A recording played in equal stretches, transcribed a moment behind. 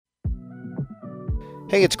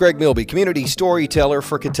Hey, it's Greg Milby, community storyteller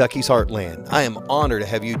for Kentucky's Heartland. I am honored to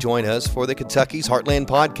have you join us for the Kentucky's Heartland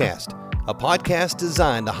podcast, a podcast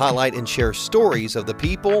designed to highlight and share stories of the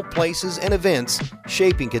people, places, and events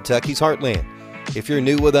shaping Kentucky's Heartland. If you're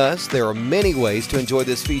new with us, there are many ways to enjoy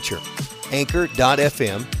this feature.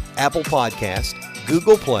 Anchor.fm, Apple Podcast,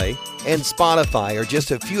 Google Play, and Spotify are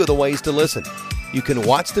just a few of the ways to listen. You can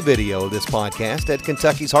watch the video of this podcast at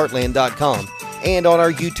kentuckysheartland.com and on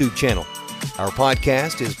our YouTube channel. Our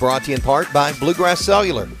podcast is brought to you in part by Bluegrass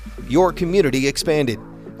Cellular, your community expanded.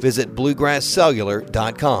 Visit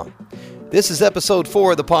bluegrasscellular.com. This is episode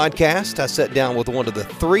 4 of the podcast. I sat down with one of the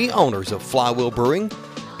 3 owners of Flywheel Brewing.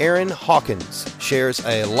 Aaron Hawkins shares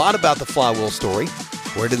a lot about the Flywheel story.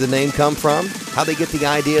 Where did the name come from? How they get the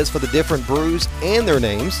ideas for the different brews and their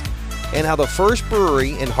names, and how the first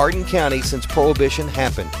brewery in Hardin County since Prohibition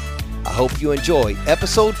happened. I hope you enjoy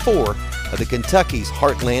episode 4 of the Kentucky's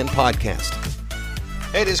Heartland podcast.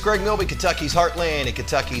 Hey, it is Greg Milby, Kentucky's Heartland at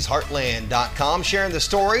kentuckysheartland.com, sharing the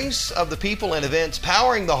stories of the people and events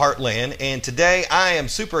powering the Heartland. And today I am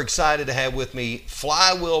super excited to have with me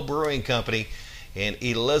Flywheel Brewing Company in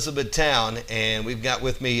Elizabethtown. And we've got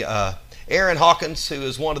with me Aaron Hawkins, who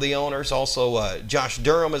is one of the owners. Also, Josh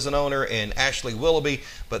Durham is an owner, and Ashley Willoughby.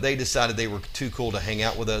 But they decided they were too cool to hang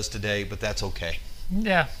out with us today, but that's okay.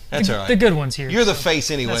 Yeah, that's all right. The good ones here. You're the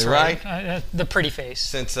face anyway, right? The pretty face.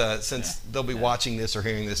 Since they'll be watching this or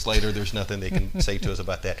hearing this later, there's nothing they can say to us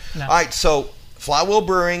about that. No. All right, so Flywheel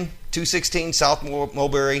Brewing, 216 South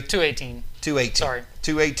Mulberry. 218. 218. Sorry.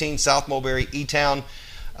 218 South Mulberry, E-Town.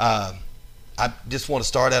 I just want to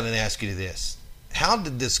start out and ask you this. How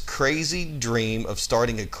did this crazy dream of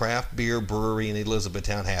starting a craft beer brewery in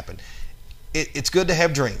Elizabethtown happen? It's good to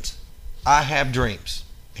have dreams. I have dreams.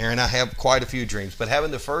 Aaron, I have quite a few dreams. But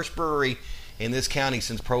having the first brewery in this county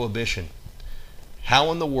since Prohibition, how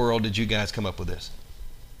in the world did you guys come up with this?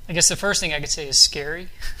 I guess the first thing I could say is scary.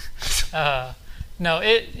 Like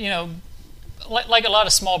a lot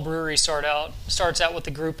of small breweries starts out with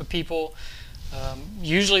a group of people.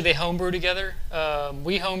 Usually they homebrew together.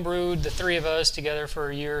 We homebrewed, the 3 of us, together for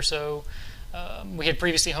a year or so. We had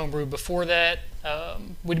previously homebrewed before that.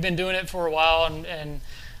 We'd been doing it for a while, and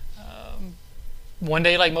one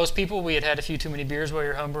day, like most people, we had had a few too many beers while we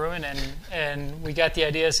were homebrewing, and we got the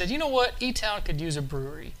idea, said, you know what, E-Town could use a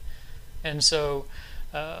brewery. And so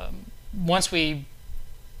once we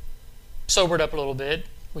sobered up a little bit,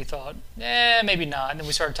 we thought, maybe not. And then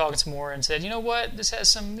we started talking some more and said, you know what, this has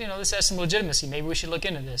some legitimacy. Maybe we should look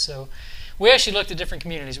into this. So we actually looked at different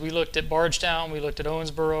communities. We looked at Bardstown. We looked at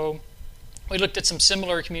Owensboro. We looked at some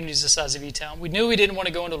similar communities the size of E-Town. We knew we didn't want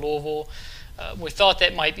to go into Louisville. We thought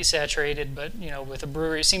that might be saturated, but with a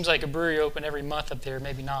brewery, it seems like a brewery open every month up there.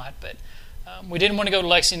 Maybe not, but we didn't want to go to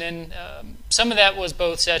Lexington. Some of that was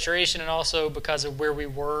both saturation and also because of where we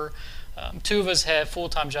were. 2 of us had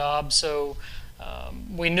full-time jobs, so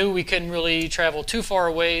we knew we couldn't really travel too far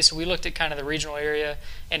away, so we looked at kind of the regional area,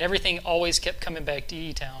 and everything always kept coming back to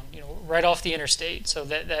E-Town, right off the interstate. So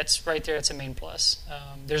that's right there. It's a main plus.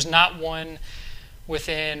 There's not one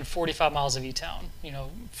within 45 miles of E-Town.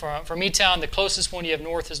 From E-Town, the closest one you have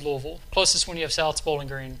north is Louisville. Closest one you have south is Bowling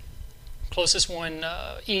Green. Closest one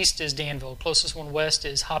east is Danville. Closest one west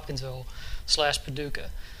is Hopkinsville/Paducah.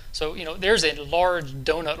 So, there's a large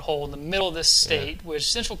donut hole in the middle of this state, which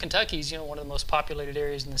Central Kentucky is, one of the most populated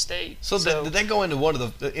areas in the state. So did that go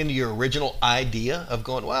into into your original idea of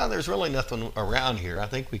going, well, there's really nothing around here. I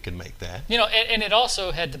think we can make that. And it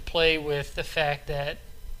also had to play with the fact that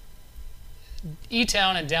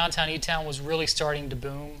E-Town and downtown E-Town was really starting to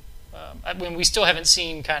boom. We still haven't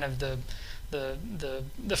seen kind of the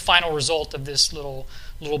final result of this little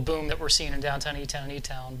boom that we're seeing in downtown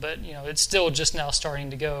E-Town, but it's still just now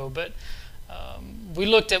starting to go. But we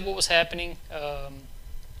looked at what was happening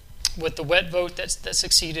with the wet vote that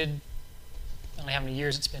succeeded. I don't know how many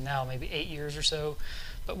years it's been now, maybe 8 years or so.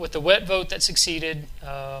 But with the wet vote that succeeded,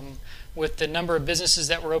 with the number of businesses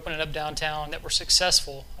that were opening up downtown that were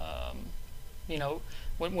successful,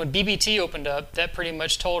 when BBT opened up, that pretty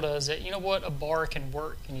much told us that, a bar can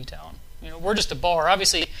work in E-Town. We're just a bar.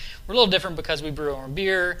 Obviously, we're a little different because we brew our own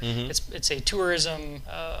beer. Mm-hmm. It's a tourism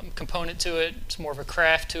component to it. It's more of a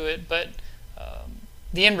craft to it. But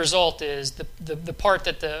the end result is the part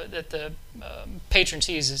that the patron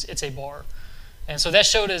sees is it's a bar. And so that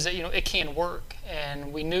showed us that it can work.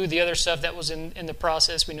 And we knew the other stuff that was in the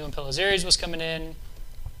process. We knew Imperial Aries was coming in.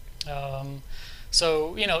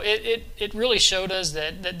 So it really showed us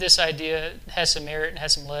that this idea has some merit and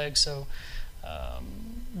has some legs. So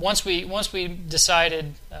once we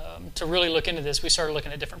decided to really look into this, we started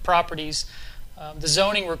looking at different properties. The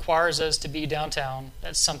zoning requires us to be downtown.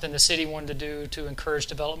 That's something the city wanted to do to encourage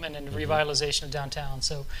development and revitalization of downtown.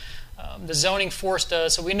 So the zoning forced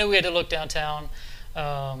us, so we knew we had to look downtown.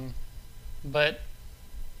 But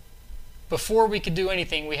before we could do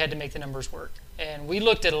anything, we had to make the numbers work. And we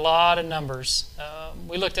looked at a lot of numbers.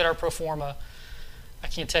 We looked at our pro forma. I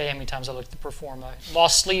can't tell you how many times I looked at the pro forma. I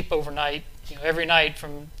lost sleep overnight, every night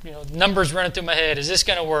from numbers running through my head. Is this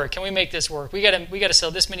going to work? Can we make this work? We got to sell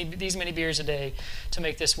these many beers a day to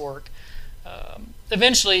make this work.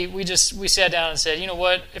 Eventually, we sat down and said, you know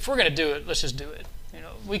what? If we're going to do it, let's just do it.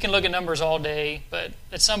 We can look at numbers all day, but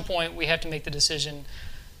at some point we have to make the decision: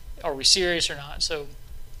 are we serious or not? So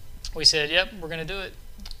we said, yep, we're going to do it.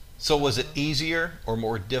 So was it easier or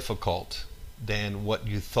more difficult than what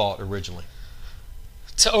you thought originally?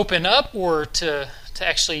 To open up or to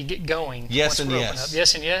actually get going? Yes and yes.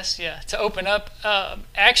 Yes and yes, yeah. To open up,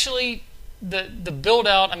 actually, the build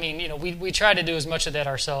out. I mean, we try to do as much of that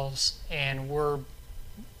ourselves, and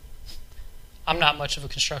I'm not much of a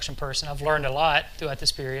construction person. I've learned a lot throughout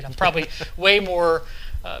this period. I'm probably way more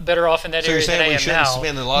better off in that area than I am now. So you're saying we shouldn't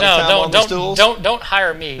spend a lot of time on the stools? Don't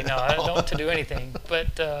hire me. No, I don't to do anything.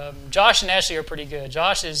 But Josh and Ashley are pretty good.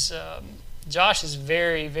 Josh is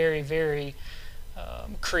very, very, very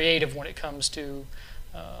creative when it comes to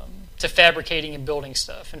fabricating and building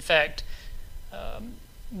stuff. In fact,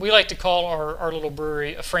 we like to call our little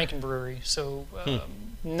brewery a Franken brewery. So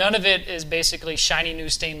none of it is basically shiny new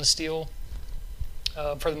stainless steel.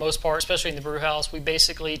 For the most part, especially in the brew house, we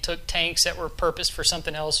basically took tanks that were purposed for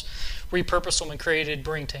something else, repurposed them, and created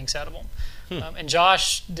brewing tanks out of them. And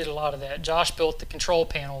Josh did a lot of that. Josh built the control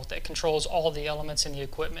panel that controls all the elements in the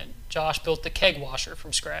equipment. Josh built the keg washer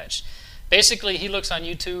from scratch. Basically, he looks on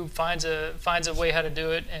YouTube, finds a way how to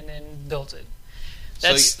do it, and then builds it.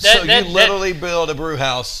 So you literally build a brew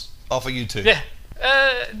house off of YouTube? Yeah.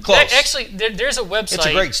 Close. Actually, there's a website. It's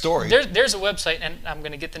a great story. There's a website, and I'm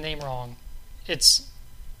going to get the name wrong. It's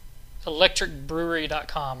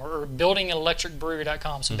electricbrewery.com or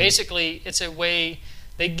buildingelectricbrewery.com. So basically, it's a way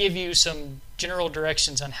they give you some general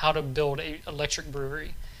directions on how to build an electric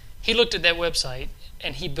brewery. He looked at that website,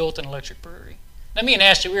 and he built an electric brewery. Now, me and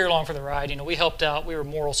Ashley, we were along for the ride. We helped out. We were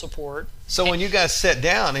moral support. So when you guys sat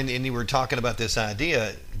down and you were talking about this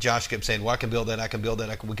idea, Josh kept saying, well, I can build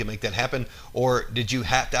that, we can make that happen. Or did you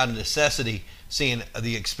act out of necessity, seeing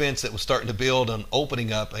the expense that was starting to build on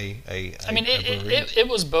opening up a brewery? It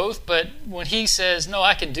was both, but when he says, no,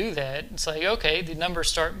 I can do that, it's like, okay, the numbers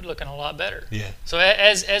start looking a lot better. Yeah. So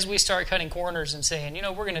as we start cutting corners and saying,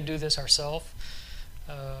 we're going to do this ourselves,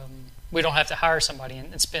 we don't have to hire somebody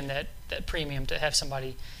and spend that premium to have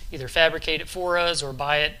somebody either fabricate it for us or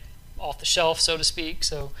buy it off the shelf, so to speak.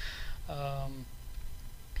 So,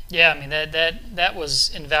 that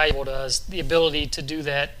was invaluable to us, the ability to do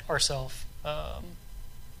that ourselves.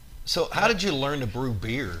 So how did you learn to brew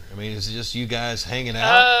beer? Is it just you guys hanging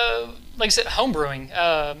out? Like I said, home brewing.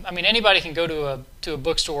 Anybody can go to a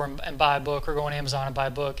bookstore and buy a book, or go on Amazon and buy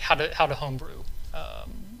a book how to home brew.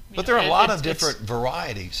 But there are a lot of different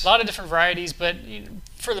varieties. A lot of different varieties, but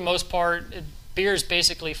for the most part, beer is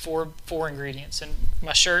basically four ingredients. And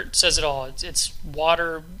my shirt says it all. It's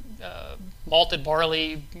water, malted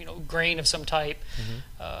barley, grain of some type,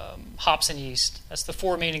 hops and yeast. That's the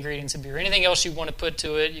four main ingredients of beer. Anything else you want to put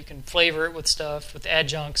to it, you can flavor it with stuff, with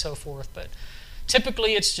adjuncts, so forth. But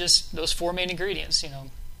typically, it's just those four main ingredients.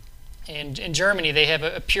 And in Germany, they have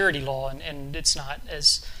a purity law, and it's not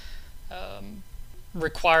as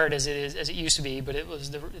required as it used to be, but I'm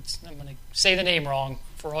going to say the name wrong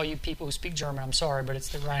for all you people who speak German. I'm sorry, but it's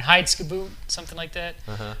the Reinheitsgebot, something like that.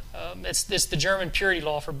 It's the German purity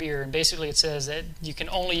law for beer, and basically it says that you can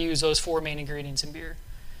only use those four main ingredients in beer.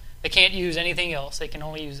 They can't use anything else. They can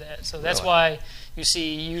only use that. So that's why you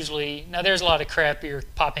see usually now there's a lot of craft beer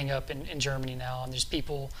popping up in Germany now, and there's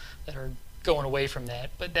people that are going away from that,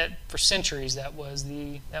 but that for centuries that was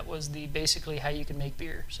the basically how you can make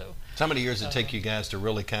beer. So how many years did it take you guys to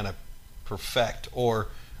really kind of perfect, or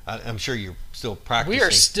I'm sure you're still practicing? We are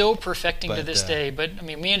still perfecting to this day, but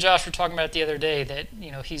me and Josh were talking about it the other day that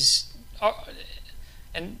he's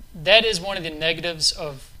and that is one of the negatives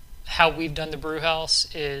of how we've done the brew house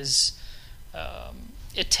is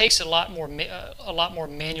it takes a lot more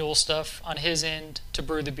manual stuff on his end to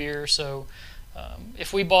brew the beer. So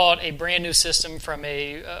if we bought a brand new system from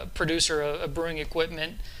a producer of brewing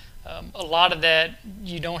equipment, a lot of that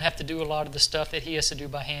you don't have to do a lot of the stuff that he has to do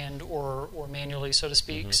by hand or manually, so to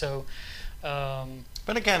speak. So,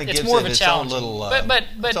 but it kind of gives more it of a its own little,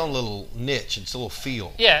 its own little niche, its little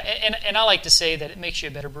feel. Yeah, and I like to say that it makes you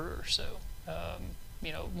a better brewer. So,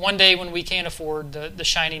 one day when we can't afford the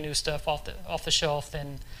shiny new stuff off the shelf,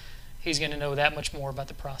 then he's going to know that much more about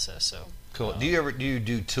the process. So cool. Do you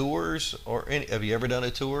do tours or have you ever done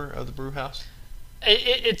a tour of the brew house?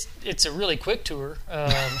 It's a really quick tour.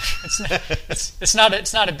 It's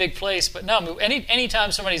not a big place, but no.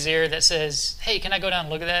 Anytime somebody's there that says, "Hey, can I go down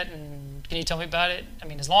and look at that? And can you tell me about it?" I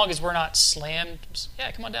mean, as long as we're not slammed,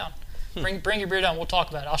 yeah, come on down. Bring your beer down. We'll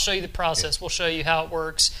talk about it. I'll show you the process. Yeah. We'll show you how it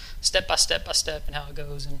works, step by step, and how it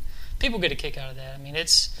goes. And people get a kick out of that. I mean,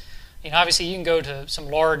 it's obviously you can go to some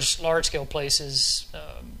large scale places.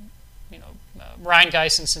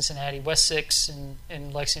 Rheingeist in Cincinnati, West Six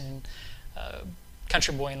in Lexington.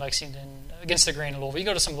 Country Boy in Lexington, Against the Grain in Louisville. You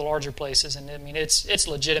go to some of the larger places, and I mean it's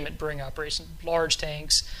legitimate brewing operation. Large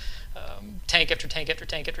tanks, tank after tank after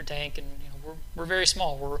tank after tank, and we're very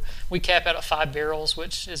small. We cap out at 5 barrels,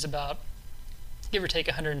 which is about give or take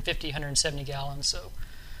 150, 170 gallons. So,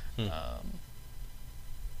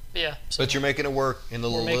 yeah. So but you're making it work in the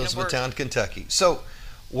little Elizabethtown, Kentucky. So,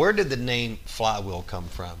 where did the name Flywheel come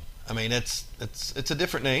from? I mean, it's a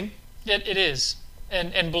different name. It is,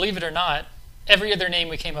 and believe it or not, every other name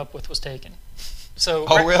we came up with was taken. So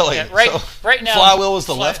really? Yeah, so right now, Flywheel was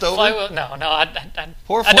the leftover. Flywheel, no,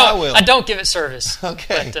 Poor Flywheel. I don't give it service.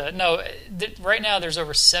 Okay. But no, right now there's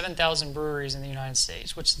over 7,000 breweries in the United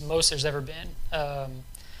States, which is the most there's ever been.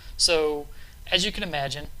 So as you can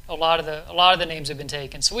imagine, a lot of the names have been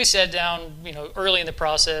taken. So we sat down, early in the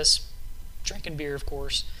process, drinking beer, of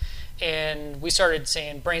course, and we started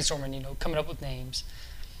brainstorming, coming up with names.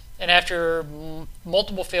 And after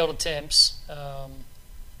multiple failed attempts,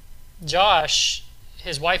 Josh,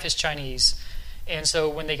 his wife is Chinese, and so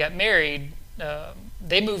when they got married,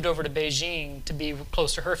 they moved over to Beijing to be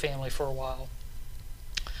close to her family for a while.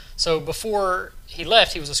 So before he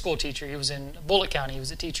left, he was a school teacher. He was in Bullitt County. He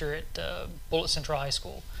was a teacher at Bullitt Central High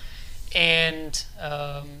School. And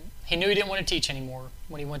he knew he didn't want to teach anymore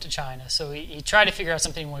when he went to China. So he tried to figure out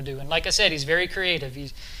something he wanted to do. And like I said, he's very creative.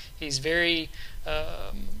 He's very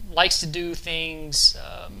likes to do things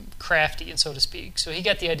crafty, and so to speak. So he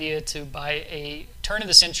got the idea to buy a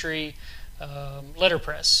turn-of-the-century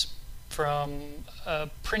letterpress from a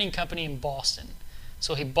printing company in Boston.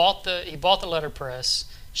 So he bought the letterpress,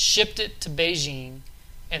 shipped it to Beijing,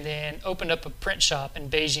 and then opened up a print shop in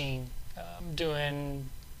Beijing, doing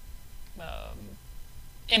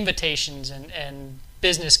invitations and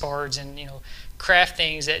business cards and craft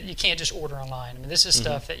things that you can't just order online. I mean, this is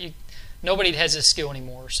stuff that nobody has this skill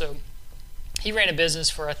anymore. So he ran a business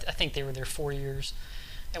for I think they were there 4 years,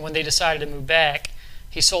 and when they decided to move back,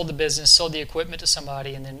 he sold the business, sold the equipment to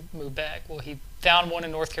somebody, and then moved back. Well, he found one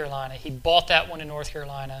in North Carolina. He bought that one in North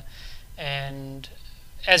Carolina, and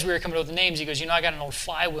as we were coming up with the names, he goes, I got an old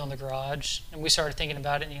Flywheel in the garage, and we started thinking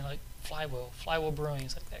about it, and like, Flywheel Brewing.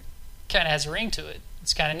 It's like, that kind of has a ring to it.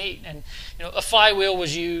 It's kind of neat. And a flywheel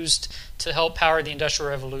was used to help power the Industrial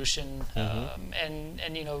Revolution, and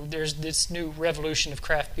there's this new revolution of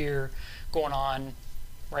craft beer going on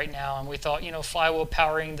right now, and we thought, flywheel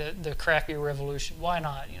powering the craft beer revolution. Why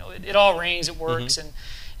not? It all rings, it works,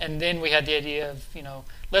 and then we had the idea of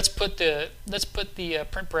let's put the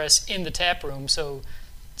print press in the tap room, so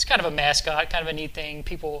it's kind of a mascot, kind of a neat thing.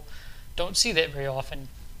 People don't see that very often,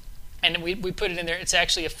 and we put it in there. It's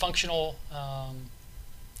actually a functional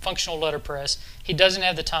letterpress. He doesn't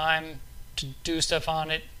have the time to do stuff on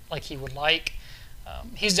it like he would like.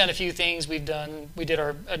 He's done a few things. We did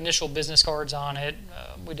our initial business cards on it.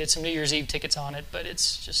 We did some New Year's Eve tickets on it, but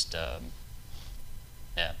it's just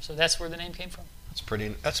so that's where the name came from.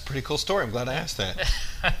 That's a pretty cool story. I'm glad I asked that.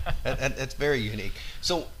 That's very unique.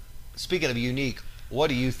 So, speaking of unique, what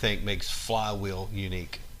do you think makes Flywheel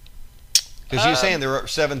unique? Because you're saying there are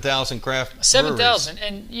 7,000 craft breweries. 7,000,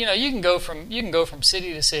 and you can go from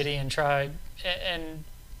city to city and try, and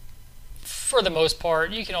for the most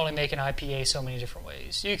part, you can only make an IPA so many different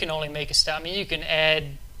ways. You can only make a stout. I mean, you can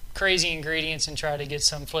add crazy ingredients and try to get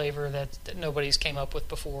some flavor that nobody's came up with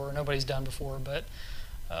before, or nobody's done before. But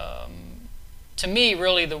to me,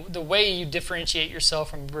 really, the way you differentiate yourself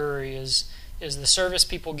from a brewery is the service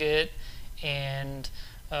people get, and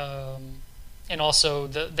also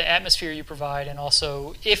the atmosphere you provide, and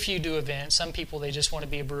also if you do events. Some people, they just want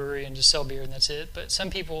to be a brewery and just sell beer and that's it. But some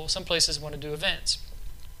places want to do events.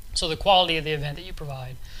 So the quality of the event that you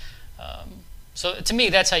provide. So to me,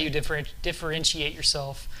 that's how you differentiate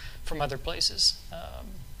yourself from other places.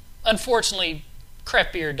 Unfortunately,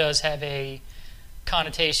 craft beer does have a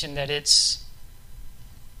connotation that it's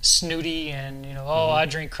snooty and I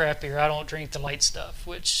drink craft beer, I don't drink the light stuff,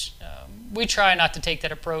 which we try not to take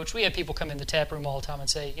that approach. We have people come in the tap room all the time and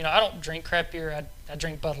say, I don't drink craft beer, I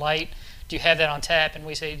drink Bud Light. Do you have that on tap? And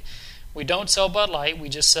we say, we don't sell Bud Light, we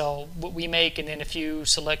just sell what we make and then a few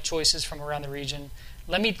select choices from around the region.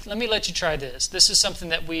 let me let you try this. This is something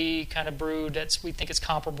that we kind of brewed. We think it's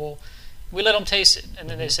comparable. We let them taste it, and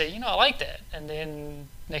then they say, I like that. And then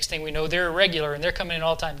next thing we know, they're a regular, and they're coming in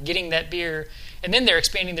all the time, getting that beer, and then they're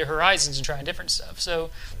expanding their horizons and trying different stuff. So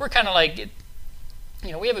we're kind of like,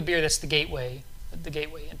 we have a beer that's the gateway into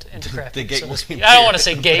craft. The gateway. So I don't want to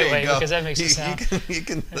say gateway because that makes it sound.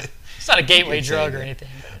 It's not a gateway drug or anything.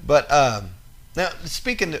 But now,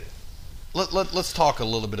 let's talk a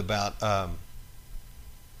little bit about. I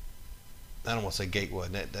don't want to say gateway.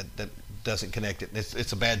 That doesn't connect it.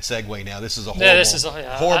 It's a bad segue now. This is a horrible,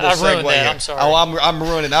 horrible I've segue. Ruined that. Here. I'm sorry. Oh, I'm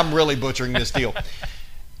ruining. I'm really butchering this deal.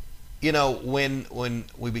 When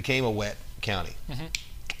we became a wet county,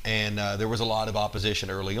 and there was a lot of opposition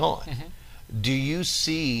early on. Do you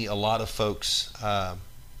see a lot of folks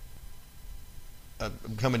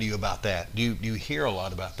coming to you about that? Do you hear a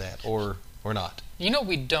lot about that, or not?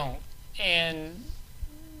 We don't. And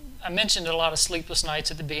I mentioned a lot of sleepless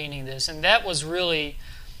nights at the beginning of this, and that was really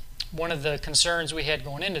one of the concerns we had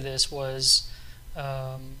going into this was,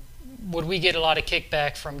 would we get a lot of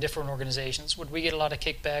kickback from different organizations? Would we get a lot of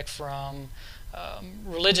kickback from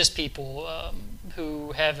religious people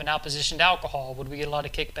who have an opposition to alcohol? Would we get a lot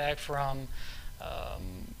of kickback from,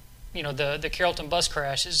 the Carrollton bus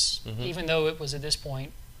crashes? Even though it was at this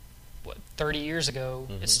point, 30 years ago,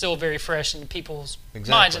 it's still very fresh in people's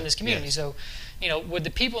minds in this community. Yes. So, would the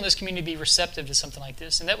people in this community be receptive to something like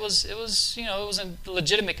this? And it was a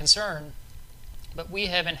legitimate concern, but we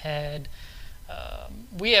haven't had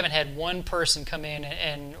one person come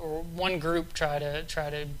in or one group try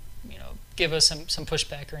to give us some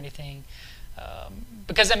pushback or anything.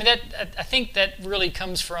 Because I think that really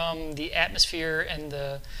comes from the atmosphere and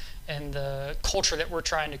the culture that we're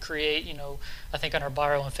trying to create. I think on our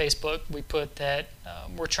bio on Facebook we put that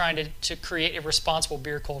we're trying to create a responsible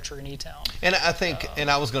beer culture in E-Town. And I think, and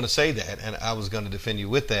I was going to say that, and I was going to defend you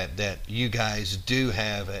with that you guys do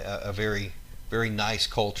have a very, very nice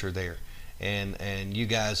culture there, and you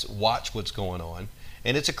guys watch what's going on,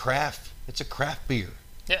 and it's a craft beer.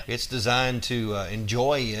 Yeah. It's designed to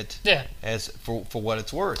enjoy it as for what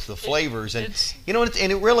it's worth, the flavors. It's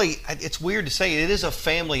weird to say, it is a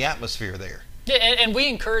family atmosphere there. Yeah, and we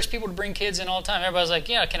encourage people to bring kids in all the time. Everybody's like,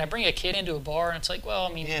 can I bring a kid into a bar? And it's like,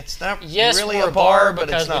 it's not yes, really we're a bar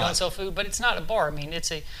because it's not. We don't sell food, but it's not a bar.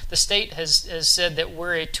 The state has said that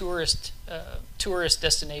we're a tourist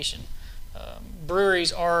destination.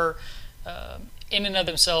 Breweries are in and of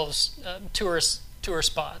themselves tourist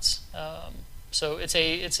spots. So it's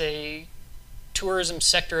a tourism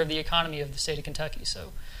sector of the economy of the state of Kentucky.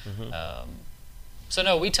 So,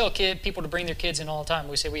 no, we tell people to bring their kids in all the time.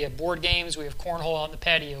 We say we have board games, we have cornhole out in the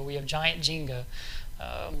patio, we have giant Jenga,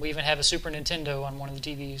 we even have a Super Nintendo on one of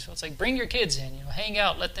the TVs. So it's like, bring your kids in, hang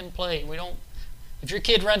out, let them play. We don't. If your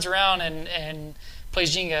kid runs around and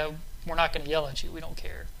plays Jenga, we're not going to yell at you. We don't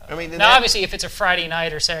care. Now, obviously, if it's a Friday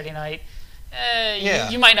night or Saturday night,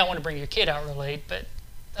 you might not want to bring your kid out real late, but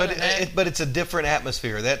it's a different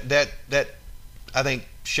atmosphere that I think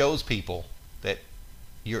shows people that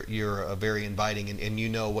you're a very inviting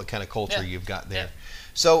and what kind of culture you've got there. Yeah.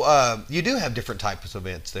 So you do have different types of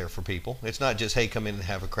events there for people. It's not just, hey, come in and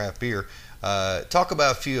have a craft beer. Talk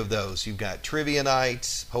about a few of those. You've got trivia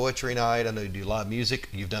nights, poetry night. I know you do live music.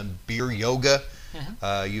 You've done beer yoga.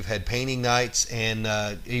 You've had painting nights,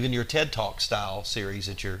 and even your TED Talk style series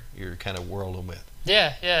that you're kind of whirling with.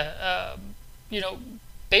 Yeah.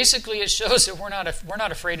 Basically, it shows that we're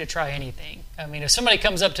not afraid to try anything. If somebody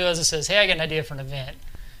comes up to us and says, "Hey, I got an idea for an event,"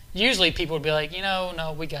 usually people would be like,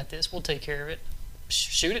 "No, we got this. We'll take care of it.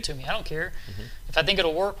 Shoot it to me. I don't care. If I think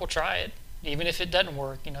it'll work, we'll try it. Even if it doesn't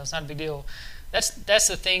work, it's not a big deal." That's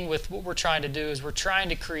the thing with what we're trying to do is we're trying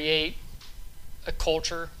to create a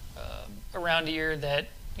culture around here that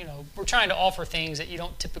we're trying to offer things that you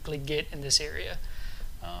don't typically get in this area.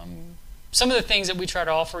 Some of the things that we try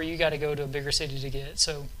to offer, you got to go to a bigger city to get.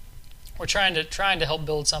 So we're trying to help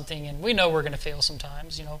build something, and we know we're going to fail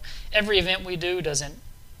sometimes. Every event we do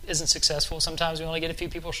isn't successful. Sometimes we only get a few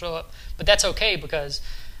people show up, but that's okay because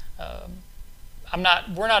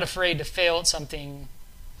we're not afraid to fail at something.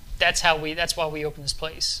 That's why we opened this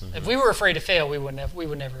place. If we were afraid to fail, we would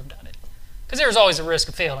never have done it, because there was always a risk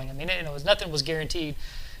of failing. Nothing was guaranteed.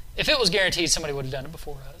 If it was guaranteed, somebody would have done it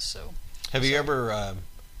before us. So, have you ever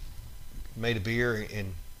made a beer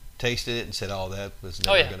and tasted it and said, "Oh, that was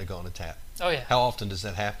never going to go on a tap"? Oh yeah. How often does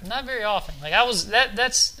that happen? Not very often.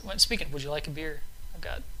 That's speaking. Would you like a beer? I've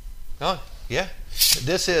got. Oh yeah.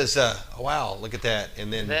 This is wow. Look at that,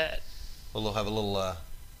 and then we'll have a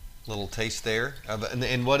little taste there.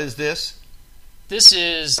 And what is this? This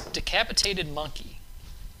is Decapitated Monkey,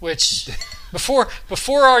 which before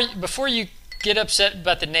you get upset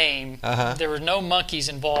about the name. There were no monkeys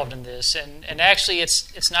involved in this, and actually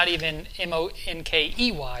it's not even Monkey,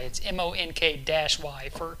 it's Monk-y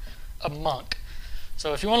for a monk.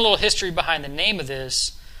 So if you want a little history behind the name of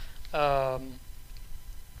this,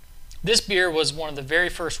 this beer was one of the very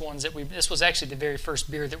first ones this was actually the very first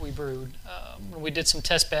beer that we brewed. When we did some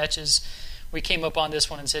test batches, we came up on this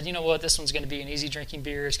one and said, you know what, this one's going to be an easy drinking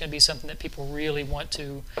beer. It's going to be something that people really want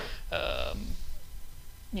to,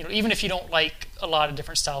 even if you don't like a lot of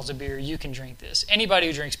different styles of beer, you can drink this. Anybody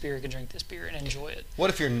who drinks beer can drink this beer and enjoy it. What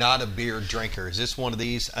if you're not a beer drinker? Is this one of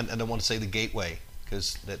these? I don't want to say the gateway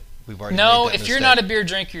because we've already No, made that if mistake. you're not a beer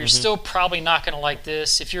drinker, you're still probably not going to like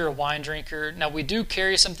this. If you're a wine drinker, now we do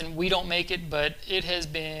carry something, we don't make it, but it has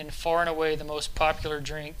been far and away the most popular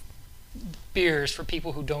drink beers for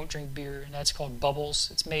people who don't drink beer, and that's called Bubbles.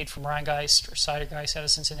 It's made from Rheingeist or Cidergeist out of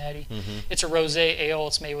Cincinnati. It's a rosé ale.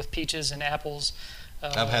 It's made with peaches and apples.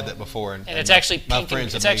 I've had that before, and it's actually my pink.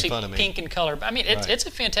 friends It's have made actually fun of me. pink in color. I mean, it's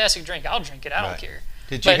a fantastic drink. I'll drink it. I don't Right. care.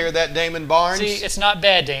 Did you But- hear that, Damon Barnes? See, it's not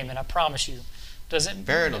bad, Damon. I promise you. Doesn't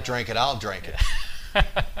Barron will drink it. I'll drink it.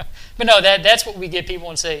 But no, that's what we get people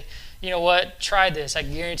and say, you know what, try this. I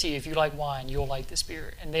guarantee you, if you like wine, you'll like this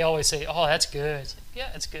beer. And they always say, oh, that's good. It's like, yeah,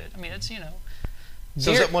 it's good. I mean, it's, So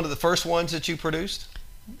beer- is that one of the first ones that you produced?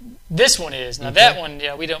 This one is. Now, Okay. that one,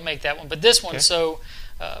 we don't make that one. But this one, Okay. so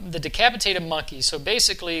the Decapitated Monkey. So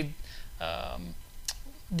basically,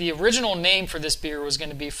 the original name for this beer was going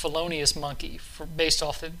to be Thelonious Monkey, based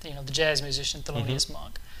off the jazz musician Thelonious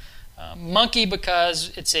Monk. Monkey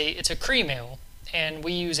because it's a cream ale, and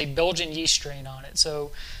we use a Belgian yeast strain on it.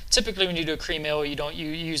 So typically when you do a cream ale, you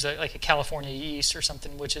use like a California yeast or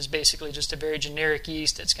something, which is basically just a very generic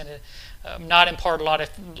yeast that's going to not impart a lot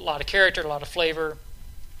of character, a lot of flavor.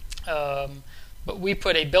 But we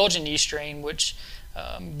put a Belgian yeast strain, which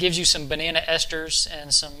gives you some banana esters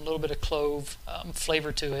and some little bit of clove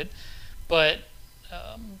flavor to it. But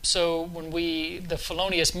so when the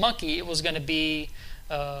Thelonious Monkey, it was going to be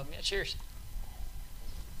cheers.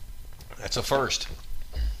 That's a first.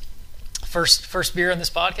 First beer on this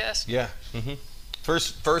podcast. Yeah.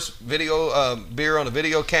 First video beer on a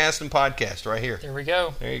video cast and podcast right here. There we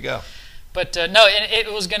go. There you go. But no, and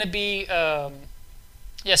it was going to be.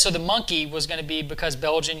 So the monkey was going to be because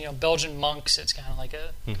Belgian monks. It's kind of like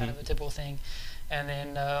a kind of a typical thing, and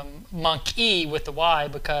then Monkey with the Y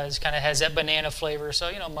because kind of has that banana flavor.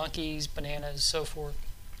 So monkeys, bananas, so forth.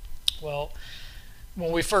 Well,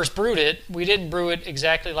 when we first brewed it, we didn't brew it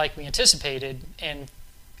exactly like we anticipated, and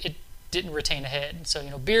it didn't retain a head.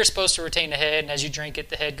 So beer is supposed to retain the head, and as you drink it,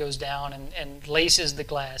 the head goes down and laces the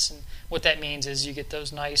glass. And what that means is you get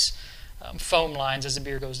those nice foam lines as the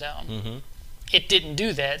beer goes down. It didn't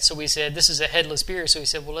do that, so we said, this is a headless beer, so we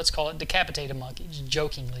said, well, let's call it Decapitated Monkey, just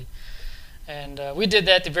jokingly. And we did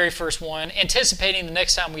that the very first one, anticipating the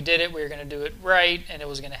next time we did it, we were going to do it right, and it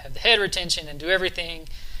was going to have the head retention and do everything.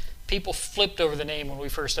 People flipped over the name when we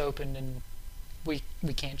first opened, and we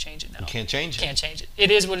can't change it now. You can't change it. Can't change it. It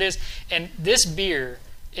is what it is. And this beer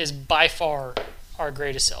is by far our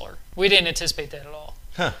greatest seller. We didn't anticipate that at all.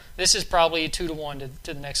 Huh. This is probably 2-1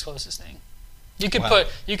 to the next closest thing. You could Wow.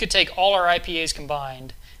 you could take all our IPAs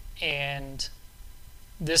combined, and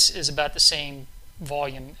this is about the same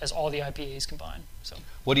volume as all the IPAs combined. So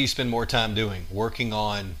What do you spend more time doing? Working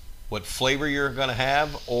on what flavor you're going to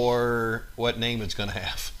have or what name it's going to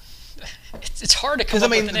have? it's hard to come Because, up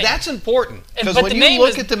with the name. that's important. Because but when the you name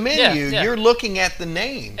look is- at the menu, yeah. you're looking at the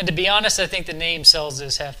name. And to be honest, I think the name sells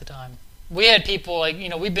this half the time. We had people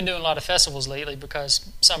we've been doing a lot of festivals lately because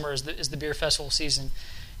summer is the beer festival season.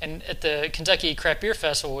 And at the Kentucky Craft Beer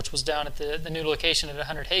Festival, which was down at the new location at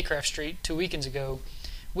 100 Haycraft Street 2 weekends ago,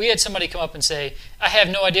 we had somebody come up and say, I have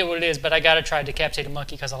no idea what it is, but I got to try Decapitated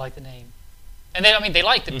Monkey because I like the name. And they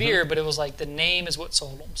liked the beer, but it was like the name is what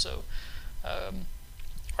sold them. So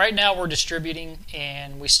right now we're distributing,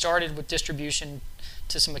 and we started with distribution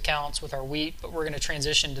to some accounts with our wheat, but we're going to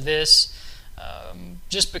transition to this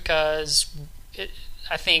just because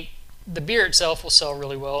I think the beer itself will sell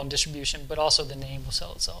really well in distribution, but also the name will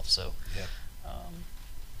sell itself. So,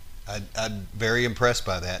 I'm very impressed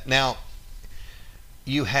by that. Now,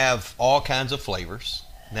 you have all kinds of flavors.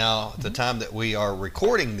 Now, at the time that we are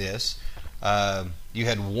recording this, you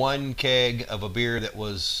had one keg of a beer that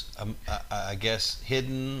was, I guess,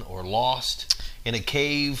 hidden or lost in a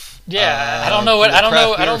cave. I don't know what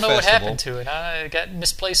happened to it. I got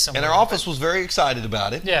misplaced somewhere. And our office was very excited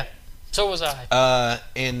about it. Yeah, so was I.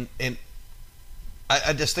 And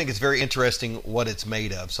I just think it's very interesting what it's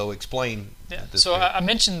made of. So explain. Yeah. This So beer. I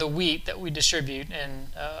mentioned the wheat that we distribute, and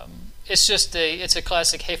it's just it's a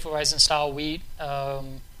classic Hefeweizen style wheat.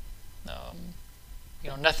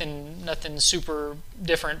 nothing super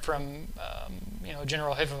different from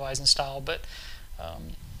General Hefeweizen style. But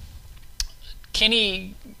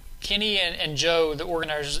Kenny and Joe, the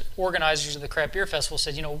organizers of the Craft Beer Festival,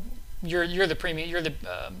 said, you're the premium, you're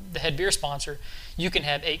the head beer sponsor. You can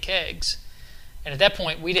have 8 kegs. And at that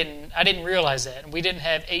point, I didn't realize that. We didn't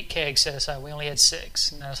have 8 kegs set aside. We only had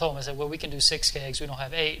 6. And I told him, I said, well, we can do 6 kegs. We don't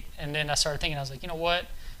have 8. And then I started thinking, I was like, you know what?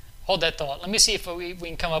 Hold that thought. Let me see if we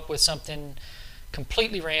can come up with something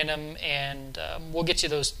completely random, and we'll get you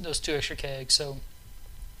those 2 extra kegs. So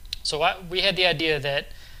we had the idea that,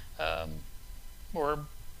 or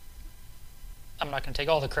I'm not going to take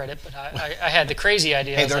all the credit, but I had the crazy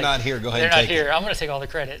idea. Hey, they're not here. Go ahead. They're not here. I'm going to take all the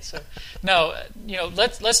credit. So, no,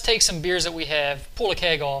 let's take some beers that we have, pull a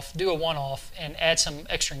keg off, do a one-off, and add some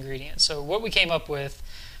extra ingredients. So what we came up with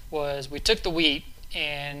was we took the wheat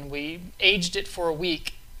and we aged it for a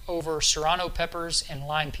week over serrano peppers and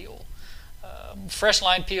lime peel. Fresh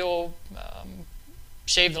lime peel,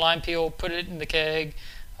 shaved the lime peel, put it in the keg.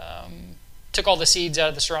 Took all the seeds out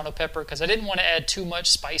of the serrano pepper because I didn't want to add too much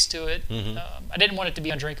spice to it. Mm-hmm. I didn't want it to be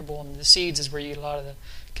undrinkable, and the seeds is where you get a lot of the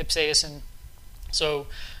capsaicin. So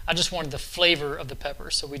I just wanted the flavor of the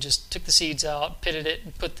pepper. So we just took the seeds out, pitted it,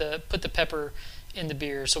 and put the pepper in the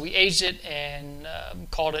beer. So we aged it and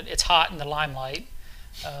called it "It's Hot in the Limelight."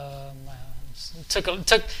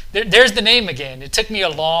 There's the name again. It took me a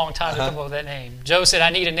long time to come up with that name. Joe said, I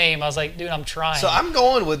need a name. I was like, dude, I'm trying. So I'm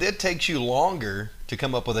going with it takes you longer to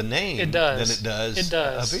come up with a name than it does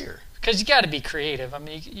a beer. Because you got to be creative. I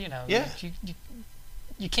mean, yeah.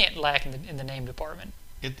 you can't lack in the name department.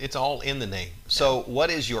 It's all in the name. So what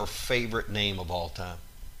is your favorite name of all time?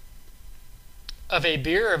 Of a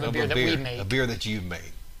beer or of a beer that we made? A beer that you've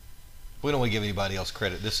made. We don't want to give anybody else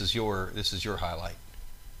credit. This is your highlight.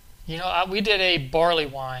 We did a barley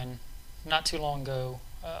wine not too long ago,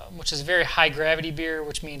 which is a very high gravity beer,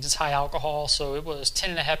 which means it's high alcohol. So it was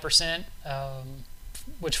 10.5%,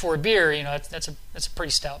 which for a beer, that's a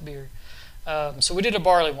pretty stout beer. So we did a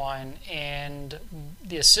barley wine, and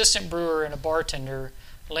the assistant brewer and a bartender,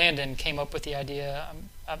 Landon, came up with the idea.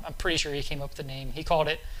 I'm pretty sure he came up with the name. He called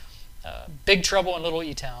it Big Trouble in Little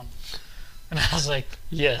E-Town. And I was like,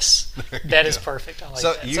 yes, that is perfect. I like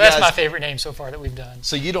that. So that's my favorite name so far that we've done.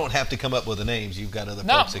 So you don't have to come up with the names. You've got other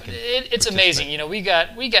folks that can it's amazing. We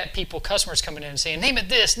got people, customers coming in and saying, name it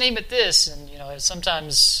this. And,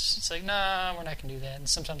 sometimes it's like, nah, we're not going to do that. And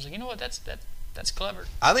sometimes like, you know what, that's clever.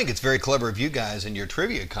 I think it's very clever of you guys in your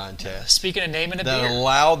trivia contest. Speaking of naming a beer. That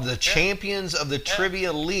allowed the champions of the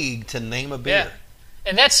Trivia League to name a beer. Yeah.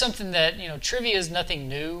 And that's something that, trivia is nothing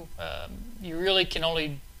new. You really can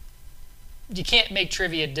only... You can't make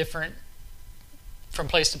trivia different from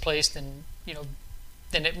place to place than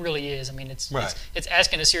it really is. I mean, it's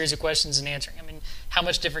asking a series of questions and answering. I mean, how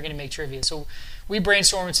much different can you make trivia? So we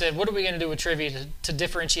brainstormed and said, what are we going to do with trivia to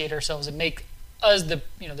differentiate ourselves and make us the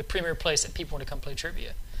premier place that people want to come play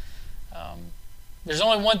trivia? There's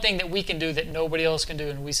only one thing that we can do that nobody else can do,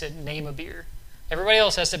 and we said name a beer. Everybody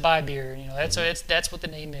else has to buy beer. That's what the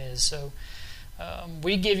name is. So.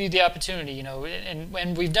 We give you the opportunity,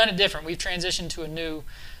 and we've done it different. We've transitioned to a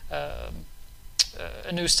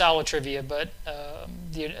new style of trivia, but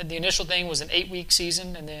the initial thing was an 8-week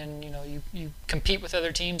season, and then you compete with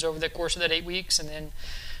other teams over the course of that 8 weeks, and then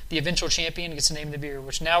the eventual champion gets to name the beer.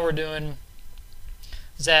 Which now we're doing.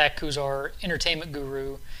 Zach, who's our entertainment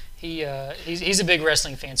guru, he's a big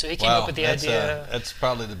wrestling fan, so he came up with the idea. That's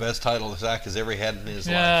probably the best title Zach has ever had in his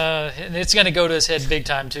life. And it's going to go to his head big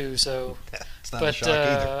time too. So. It's not a shock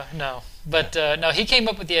either. No. But no, he came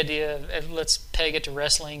up with the idea of let's peg it to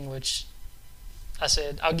wrestling, which I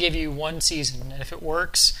said, I'll give you one season, and if it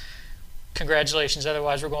works, congratulations.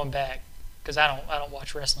 Otherwise, we're going back because I don't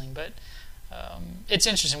watch wrestling. But it's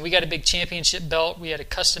interesting. We got a big championship belt. We had a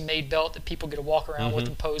custom-made belt that people get to walk around with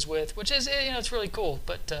and pose with, which is it's really cool.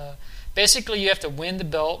 But basically, you have to win the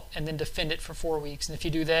belt and then defend it for 4 weeks. And if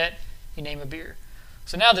you do that, you name a beer.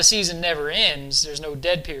 So now the season never ends. There's no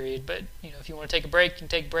dead period. But if you want to take a break, you can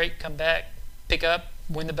take a break, come back, pick up,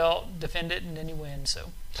 win the belt, defend it, and then you win. So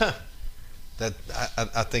that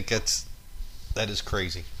I think that is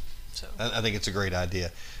crazy. So I think it's a great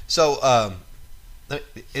idea. So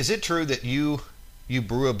is it true that you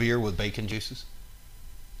brew a beer with bacon juices?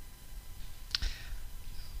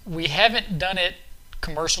 We haven't done it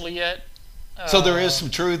commercially yet. So there is some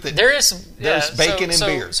truth that there is some. There's bacon in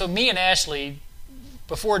beer. So me and Ashley,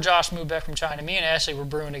 before Josh moved back from China, me and Ashley were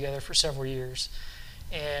brewing together for several years,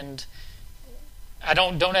 and I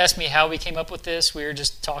don't ask me how we came up with this. We were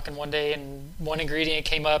just talking one day, and one ingredient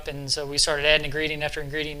came up, and so we started adding ingredient after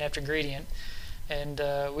ingredient after ingredient, and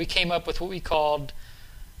we came up with what we called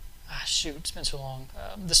It's been so long.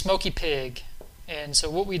 The Smoky Pig. And so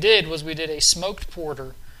what we did was we did a smoked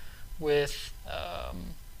porter with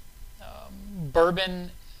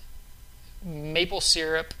bourbon, maple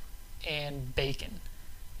syrup, and bacon.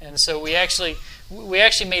 And so we actually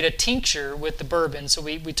made a tincture with the bourbon. So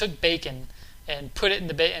we took bacon and put it in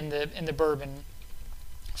the bourbon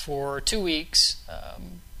for 2 weeks.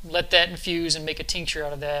 Let that infuse and make a tincture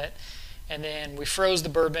out of that. And then we froze the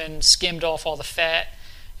bourbon, skimmed off all the fat,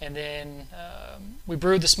 and then we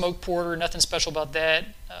brewed the smoked porter. Nothing special about that.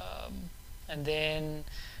 And then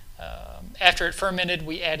after it fermented,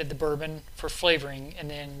 we added the bourbon for flavoring, and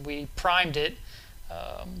then we primed it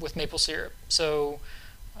with maple syrup. So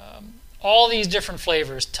all these different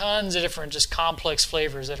flavors, tons of different just complex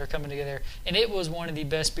flavors that are coming together. And it was one of the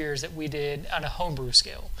best beers that we did on a homebrew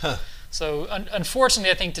scale. Huh. So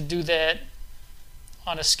unfortunately, I think to do that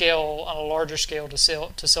on a larger scale to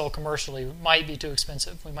sell commercially might be too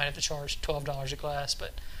expensive. We might have to charge $12 a glass,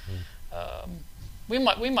 but we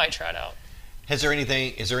might try it out. Is there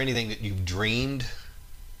anything that you've dreamed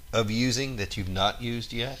of using that you've not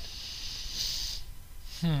used yet?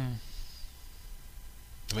 I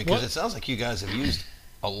mean, because it sounds like you guys have used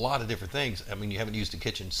a lot of different things. I mean, you haven't used a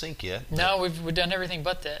kitchen sink yet. No, we've done everything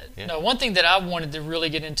but that. Yeah. No, one thing that I wanted to really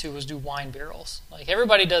get into was do wine barrels. Like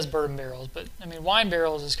everybody does bourbon barrels, but I mean, wine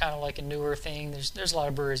barrels is kind of like a newer thing. There's a lot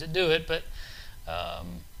of breweries that do it, but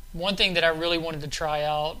one thing that I really wanted to try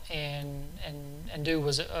out and do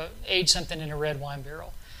was age something in a red wine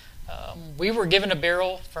barrel. We were given a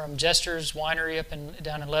barrel from Jester's Winery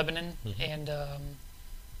down in Lebanon,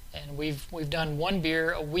 and we've done one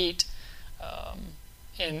beer, a wheat,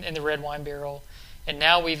 in the red wine barrel, and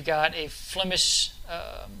now we've got a Flemish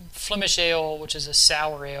ale, which is a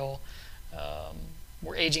sour ale.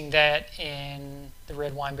 We're aging that in the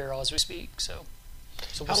red wine barrel as we speak. So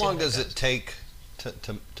we'll how see long that does goes. it take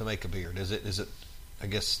to make a beer? Is it? I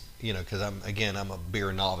guess because I'm a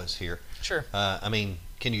beer novice here. Sure. I mean,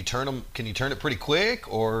 can you turn it pretty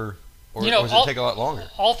quick, or does it take a lot longer?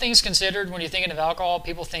 All things considered, when you're thinking of alcohol,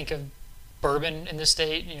 people think of bourbon in this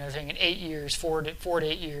state. They're thinking 8 years, 4 to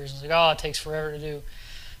 8 years. It's like, it takes forever to do.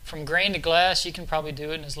 From grain to glass, you can probably do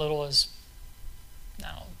it in as little as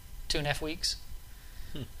 2.5 weeks.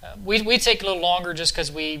 We take a little longer just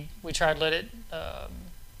because we try to let it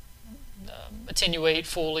attenuate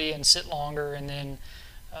fully and sit longer, and then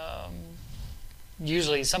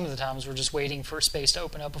usually some of the times we're just waiting for space to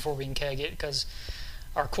open up before we can keg it, because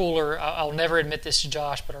our cooler, I'll never admit this to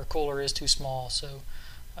Josh, but our cooler is too small. So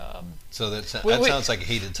that sounds like a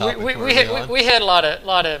heated topic. We had a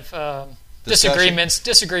lot of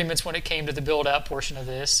disagreements when it came to the build-out portion of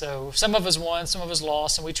this. So some of us won, some of us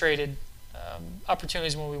lost, and we traded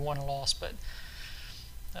opportunities when we won and lost. But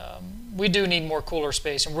we do need more cooler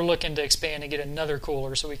space, and we're looking to expand and get another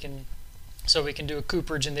cooler so we can do a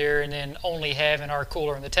cooperage in there, and then only have in our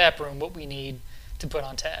cooler in the tap room what we need to put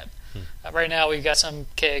on tap. Right now we've got some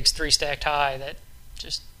kegs 3 stacked high that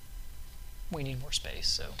just we need more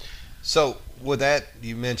space. So with that,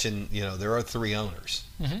 you mentioned there are 3 owners,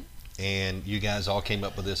 and you guys all came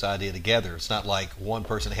up with this idea together. It's not like one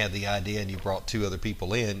person had the idea and you brought 2 other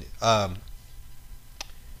people in. How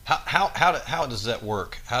does that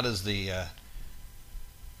work? How does the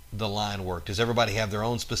line work? Does everybody have their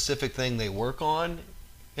own specific thing they work on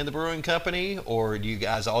in the brewing company, or do you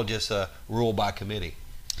guys all just rule by committee?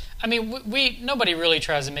 I mean, nobody really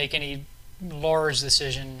tries to make any large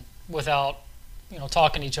decision without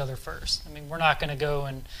talking to each other first. I mean, we're not going to go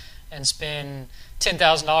and spend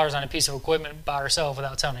 $10,000 on a piece of equipment by ourselves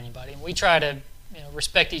without telling anybody. We try to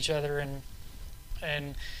respect each other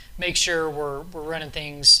and make sure we're running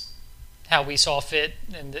things how we saw fit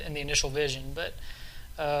in the initial vision. But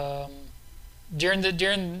during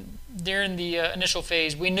the initial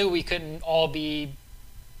phase, we knew we couldn't all be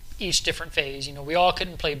each different phase. We all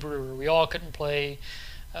couldn't play brewer. We all couldn't play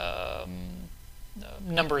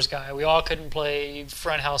numbers guy. We all couldn't play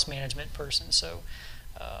front house management person. So,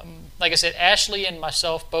 like I said, Ashley and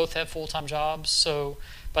myself both have full-time jobs. So,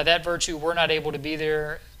 by that virtue, we're not able to be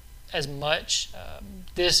there as much.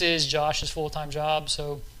 This is Josh's full-time job,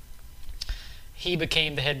 so he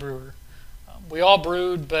became the head brewer. We all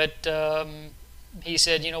brewed, but he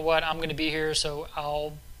said, "You know what? I'm going to be here, so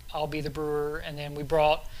I'll be the brewer." And then we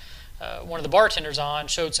brought one of the bartenders on,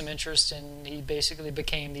 showed some interest, and he basically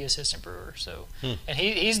became the assistant brewer. So, and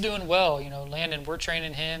he's doing well. Landon, we're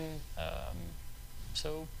training him.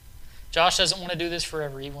 So, Josh doesn't want to do this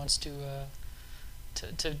forever. He wants to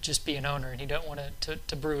just be an owner, and he don't want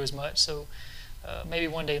to brew as much. So, maybe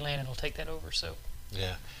one day Landon will take that over. So.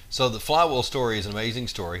 Yeah. So the Flywheel story is an amazing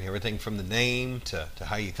story. Everything from the name to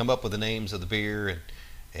how you come up with the names of the beer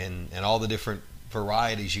and all the different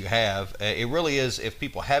varieties you have. It really is. If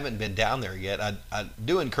people haven't been down there yet, I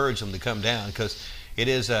do encourage them to come down, because it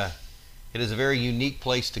is a very unique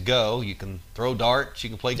place to go. You can throw darts, you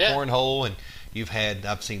can play cornhole, and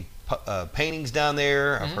I've seen paintings down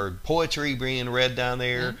there. I've heard poetry being read down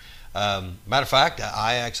there. Matter of fact,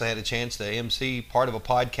 I actually had a chance to MC part of a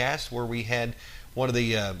podcast where we had one of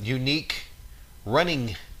the unique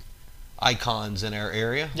running icons in our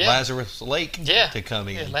area, Lazarus Lake, to come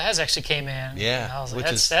in. Yeah, Laz actually came in. Yeah, and I was like,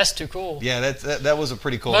 that's too cool. Yeah, that was a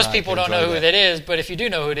pretty cool. Most people don't know who that is, but if you do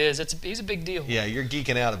know who it is, he's a big deal. Yeah, you're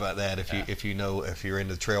geeking out about that if you're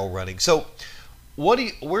into trail running. So,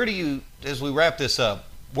 where do you, as we wrap this up,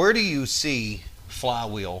 where do you see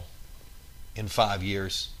Flywheel in 5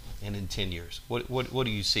 years and in 10 years? What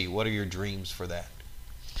do you see? What are your dreams for that?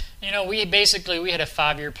 We had a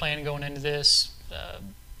 5-year plan going into this.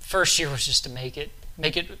 First year was just to make it.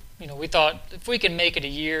 We thought if we can make it a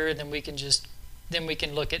year, then we can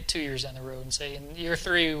look at 2 years down the road and say, in year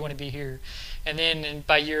 3 we want to be here, and then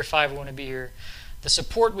by year 5 we want to be here. The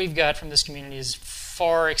support we've got from this community has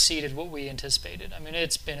far exceeded what we anticipated. I mean,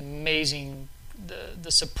 it's been amazing,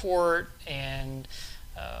 the support and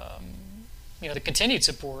the continued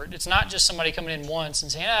support. It's not just somebody coming in once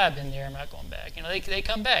and saying, I've been there, I'm not going back. They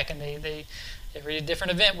come back, and they every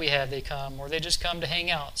different event we have, they come, or they just come to hang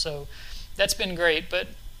out. So that's been great. But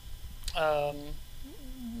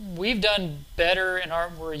we've done better,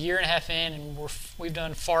 we're a year and a half in, and we've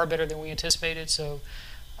done far better than we anticipated. So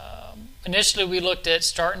initially we looked at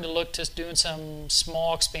doing some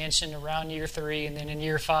small expansion around year 3, and then in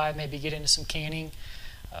year 5 maybe get into some canning.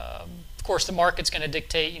 Of course, the market's going to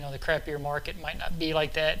dictate. The craft beer market might not be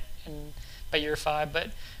like that by year 5,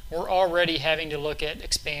 but we're already having to look at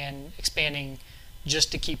expanding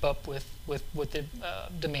just to keep up with what the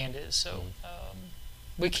demand is. So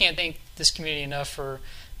we can't thank this community enough for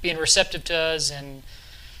being receptive to us and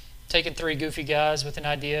taking 3 goofy guys with an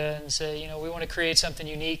idea and say, we want to create something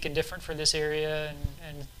unique and different for this area,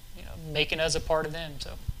 and making us a part of them.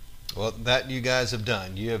 So, well, that you guys have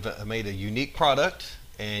done. You have made a unique product,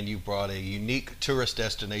 and you brought a unique tourist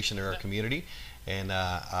destination to our community. And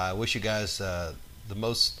I wish you guys the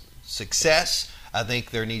most success. I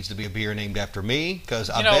think there needs to be a beer named after me, because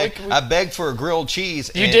I begged for a grilled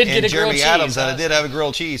cheese. You did get a Jeremy grilled Adams, cheese, and I did have a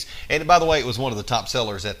grilled cheese. And by the way, it was one of the top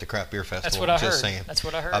sellers at the Craft Beer Festival. That's what I heard. Saying. That's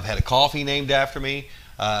what I heard. I've had a coffee named after me.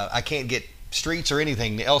 I can't get streets or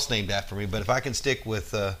anything else named after me, but if I can stick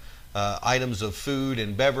with items of food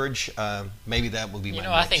and beverage, maybe that will be my next.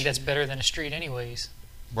 I think that's better than a street anyways.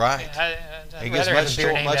 Right. It gives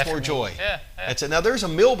much more joy. Yeah. Now, there's a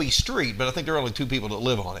Milby Street, but I think there are only 2 people that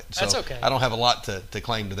live on it. So that's okay. I don't have a lot to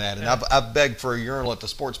claim to that. And I've begged for a urinal at the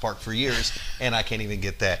sports park for years, and I can't even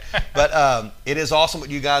get that. But it is awesome what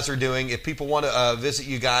you guys are doing. If people want to visit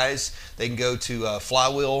you guys, they can go to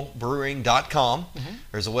flywheelbrewing.com.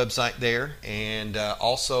 There's a website there. And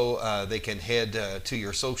also they can head to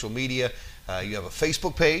your social media. You have a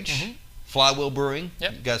Facebook page. Flywheel Brewing.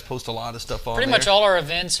 Yep. You guys post a lot of stuff on Pretty there. much all our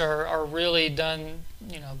events are really done,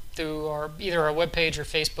 through either our webpage or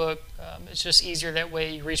Facebook. It's just easier that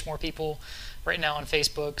way. You reach more people right now on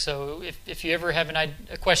Facebook. So if you ever have a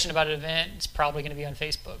question about an event, it's probably going to be on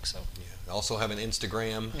Facebook. So. Yeah. Also have an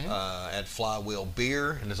Instagram at Flywheel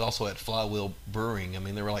Beer, and there's also at Flywheel Brewing. I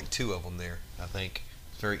mean, there were like 2 of them there, I think.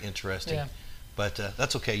 It's very interesting. Yeah. But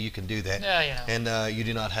that's okay. You can do that. Yeah, And you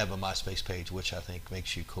do not have a MySpace page, which I think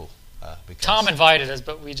makes you cool. Tom invited us,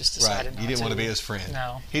 but we just decided not You didn't to. want to be his friend.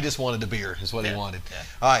 No. He just wanted a beer, is what he wanted. Yeah.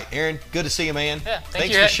 All right, Aaron, good to see you, man. Yeah,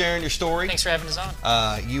 Thanks for sharing your story. Thanks for having us on.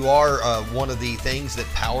 You are one of the things that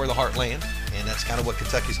power the Heartland, and that's kind of what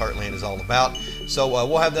Kentucky's Heartland is all about. So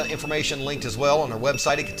we'll have the information linked as well on our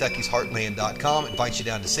website at kentuckysheartland.com. Invite you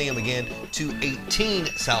down to see him again, 218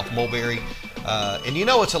 South Mulberry. And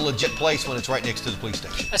it's a legit place when it's right next to the police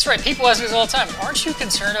station. That's right. People ask us all the time, aren't you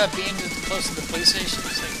concerned about being close to the police station?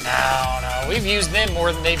 It's like, no. We've used them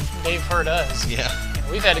more than they've hurt us. Yeah.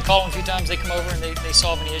 We've had to call them a few times. They come over and they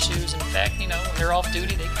solve any issues. And in fact, when they're off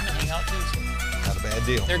duty, they come and hang out too. So not a bad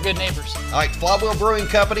deal. They're good neighbors. All right, Flywheel Brewing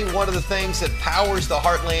Company, one of the things that powers the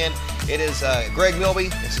Heartland. It is Greg Milby.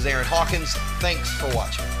 This is Aaron Hawkins. Thanks for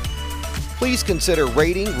watching. Please consider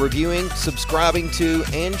rating, reviewing, subscribing to,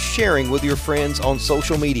 and sharing with your friends on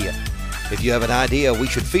social media. If you have an idea we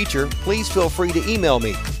should feature, please feel free to email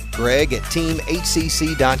me,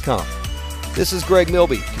 greg@teamhcc.com. This is Greg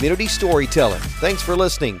Milby, community storyteller. Thanks for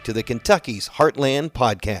listening to the Kentucky's Heartland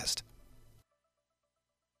Podcast.